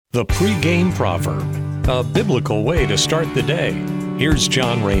The pregame proverb, a biblical way to start the day. Here's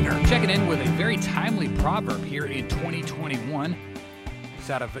John Rayner. Checking in with a very timely proverb here in 2021. It's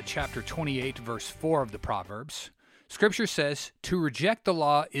out of chapter 28, verse 4 of the Proverbs. Scripture says, "To reject the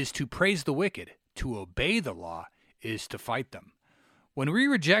law is to praise the wicked. To obey the law is to fight them." When we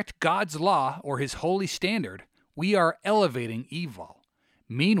reject God's law or his holy standard, we are elevating evil.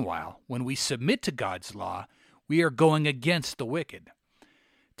 Meanwhile, when we submit to God's law, we are going against the wicked.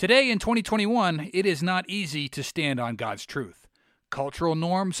 Today in 2021, it is not easy to stand on God's truth. Cultural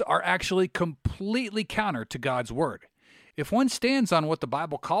norms are actually completely counter to God's word. If one stands on what the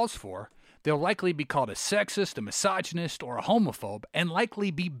Bible calls for, they'll likely be called a sexist, a misogynist, or a homophobe, and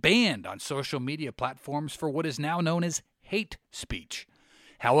likely be banned on social media platforms for what is now known as hate speech.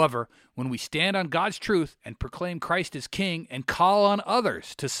 However, when we stand on God's truth and proclaim Christ as King and call on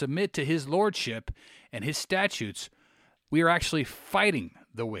others to submit to his lordship and his statutes, we are actually fighting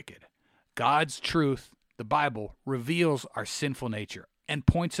the wicked. God's truth, the Bible, reveals our sinful nature and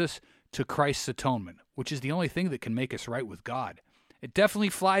points us to Christ's atonement, which is the only thing that can make us right with God. It definitely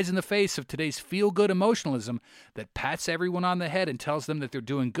flies in the face of today's feel-good emotionalism that pats everyone on the head and tells them that they're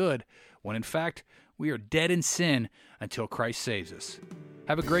doing good, when in fact, we are dead in sin until Christ saves us.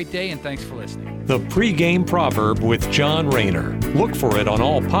 Have a great day, and thanks for listening. The pregame proverb with John Rayner. Look for it on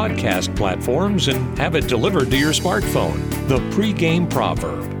all podcast platforms and have it delivered to your smartphone. The pregame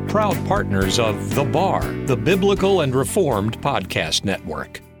proverb. Proud partners of The Bar, the Biblical and Reformed Podcast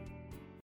Network.